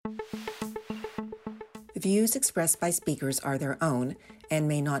views expressed by speakers are their own and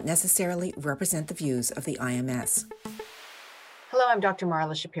may not necessarily represent the views of the IMS. Hello, I'm Dr.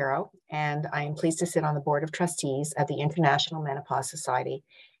 Marla Shapiro, and I am pleased to sit on the Board of Trustees of the International Menopause Society.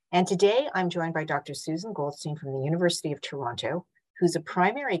 And today I'm joined by Dr. Susan Goldstein from the University of Toronto, who's a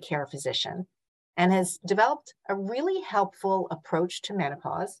primary care physician and has developed a really helpful approach to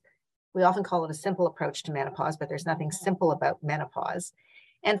menopause. We often call it a simple approach to menopause, but there's nothing simple about menopause.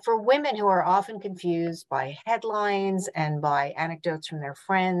 And for women who are often confused by headlines and by anecdotes from their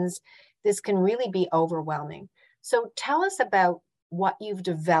friends, this can really be overwhelming. So tell us about what you've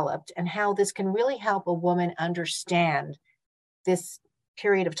developed and how this can really help a woman understand this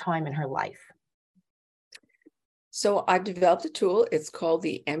period of time in her life. So I've developed a tool. It's called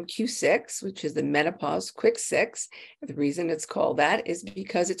the MQ6, which is the Menopause Quick Six. The reason it's called that is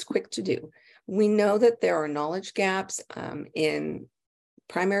because it's quick to do. We know that there are knowledge gaps in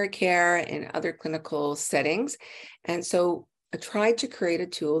primary care and other clinical settings. And so I tried to create a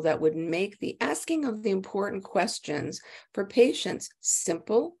tool that would make the asking of the important questions for patients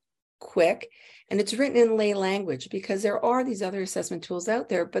simple, quick, and it's written in lay language because there are these other assessment tools out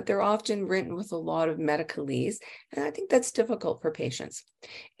there, but they're often written with a lot of medicalese, and I think that's difficult for patients.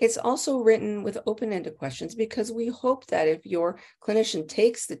 It's also written with open-ended questions because we hope that if your clinician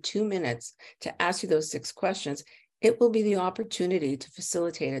takes the 2 minutes to ask you those 6 questions, it will be the opportunity to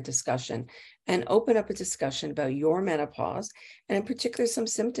facilitate a discussion and open up a discussion about your menopause, and in particular, some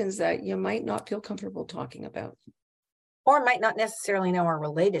symptoms that you might not feel comfortable talking about. Or might not necessarily know are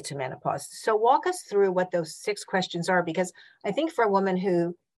related to menopause. So walk us through what those 6 questions are, because I think for a woman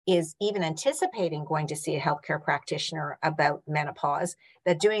who is even anticipating going to see a healthcare practitioner about menopause,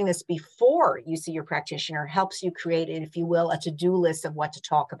 that doing this before you see your practitioner helps you create, if you will, a to-do list of what to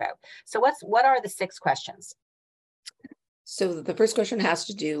talk about. So what are the 6 questions? So the first question has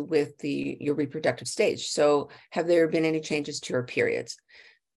to do with your reproductive stage. So have there been any changes to your periods?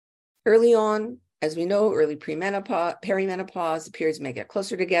 Early on, as we know, early premenopause, perimenopause, the periods may get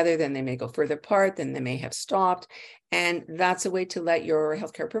closer together, then they may go further apart, then they may have stopped. And that's a way to let your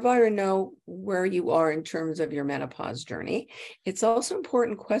healthcare provider know where you are in terms of your menopause journey. It's also an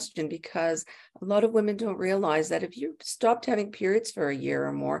important question because a lot of women don't realize that if you stopped having periods for a year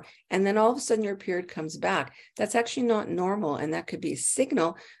or more, and then all of a sudden your period comes back, that's actually not normal. And that could be a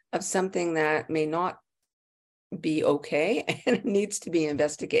signal of something that may not be okay and it needs to be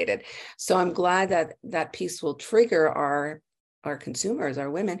investigated. So I'm glad that that piece will trigger our consumers,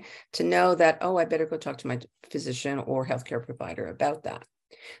 our women, to know that, oh, I better go talk to my physician or healthcare provider about that.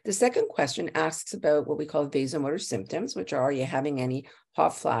 The second question asks about what we call vasomotor symptoms, which are you having any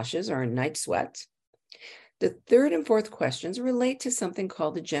hot flashes or night sweats? The third and fourth questions relate to something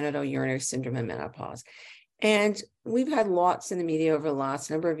called the genitourinary syndrome of menopause. And we've had lots in the media over the last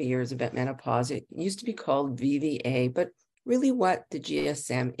number of years about menopause. It used to be called VVA, but really what the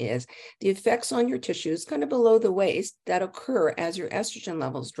GSM is, the effects on your tissues kind of below the waist that occur as your estrogen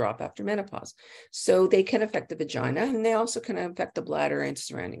levels drop after menopause. So they can affect the vagina, and they also can affect the bladder and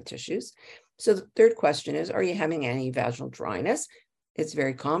surrounding tissues. So the third question is, are you having any vaginal dryness? It's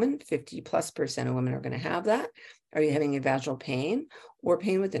very common, 50+% of women are going to have that. Are you having a vaginal pain or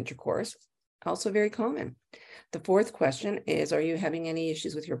pain with intercourse? Also very common. The fourth question is, are you having any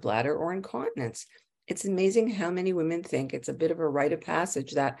issues with your bladder or incontinence? It's amazing how many women think it's a bit of a rite of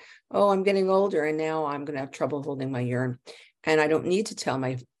passage that, oh, I'm getting older and now I'm going to have trouble holding my urine. And I don't need to tell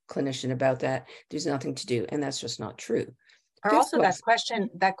my clinician about that. There's nothing to do. And that's just not true. Or also that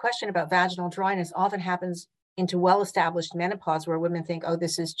question about vaginal dryness often happens into well-established menopause where women think, oh,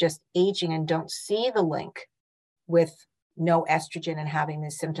 this is just aging and don't see the link with no estrogen and having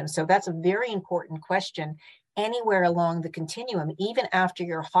these symptoms. So that's a very important question anywhere along the continuum, even after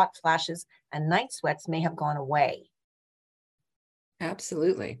your hot flashes and night sweats may have gone away.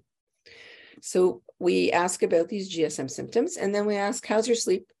 Absolutely. So we ask about these GSM symptoms, and then we ask, how's your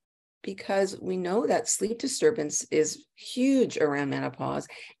sleep? Because we know that sleep disturbance is huge around menopause,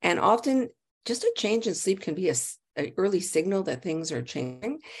 and often just a change in sleep can be an early signal that things are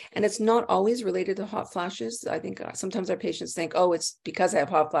changing. And it's not always related to hot flashes. I think sometimes our patients think, oh, it's because I have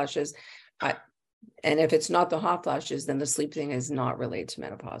hot flashes. And if it's not the hot flashes, then the sleep thing is not related to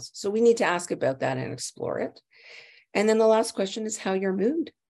menopause. So we need to ask about that and explore it. And then the last question is how's your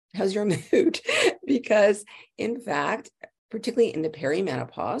mood? Because in fact, particularly in the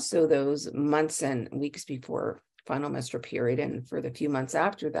perimenopause, so those months and weeks before final menstrual period and for the few months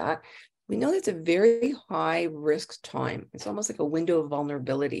after that, we know that's a very high risk time. It's almost like a window of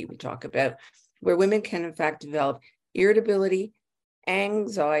vulnerability we talk about, where women can in fact develop irritability,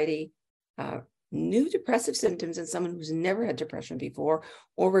 anxiety, new depressive symptoms in someone who's never had depression before,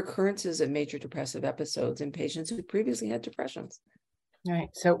 or recurrences of major depressive episodes in patients who previously had depressions. Right.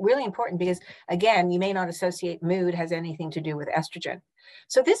 So really important because, again, you may not associate mood has anything to do with estrogen.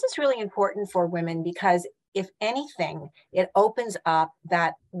 So this is really important for women because if anything, it opens up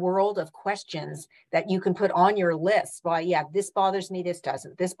that world of questions that you can put on your list. Well, yeah, this bothers me, this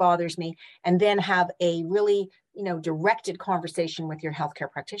doesn't, this bothers me, and then have a really, directed conversation with your healthcare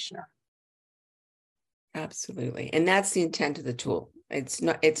practitioner. Absolutely. And that's the intent of the tool. It's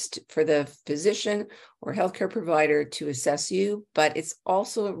for the physician or healthcare provider to assess you, but it's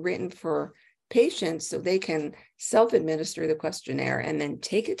also written for patients so they can self-administer the questionnaire and then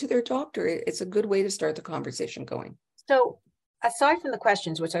take it to their doctor. It's a good way to start the conversation going. So aside from the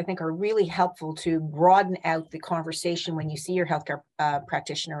questions, which I think are really helpful to broaden out the conversation when you see your healthcare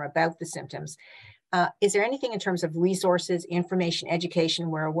practitioner about the symptoms, is there anything in terms of resources, information, education,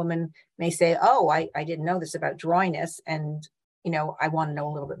 where a woman may say, oh, I didn't know this about dryness, and I want to know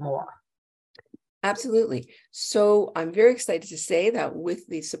a little bit more? Absolutely. So I'm very excited to say that with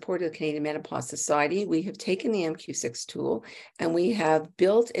the support of the Canadian Menopause Society, we have taken the MQ6 tool and we have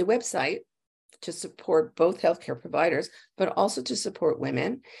built a website to support both healthcare providers, but also to support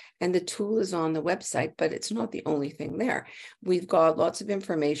women. And the tool is on the website, but it's not the only thing there. We've got lots of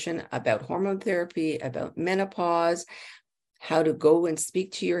information about hormone therapy, about menopause, how to go and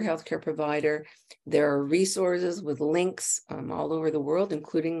speak to your healthcare provider. There are resources with links all over the world,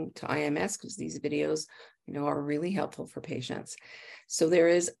 including to IMS, because these videos, are really helpful for patients. So there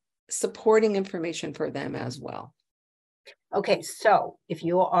is supporting information for them as well. Okay, so if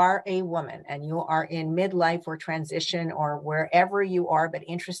you are a woman and you are in midlife or transition or wherever you are, but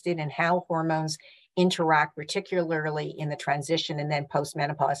interested in how hormones interact, particularly in the transition and then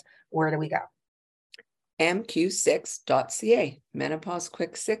postmenopause, where do we go? MQ6.ca,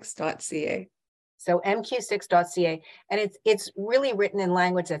 menopausequick6.ca. So mq6.ca, and it's really written in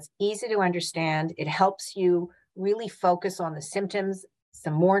language that's easy to understand. It helps you really focus on the symptoms,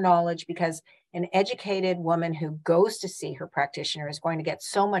 some more knowledge, because an educated woman who goes to see her practitioner is going to get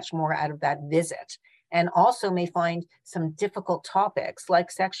so much more out of that visit, and also may find some difficult topics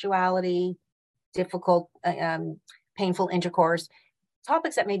like sexuality, difficult, painful intercourse,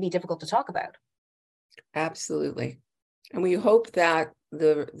 topics that may be difficult to talk about. Absolutely. And we hope that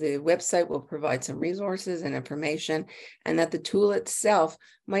the website will provide some resources and information, and that the tool itself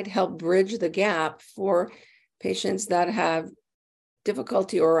might help bridge the gap for patients that have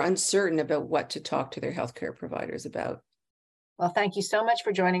difficulty or are uncertain about what to talk to their healthcare providers about. Well, thank you so much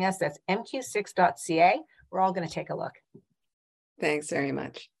for joining us. That's mq6.ca. We're all going to take a look. Thanks very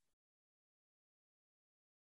much.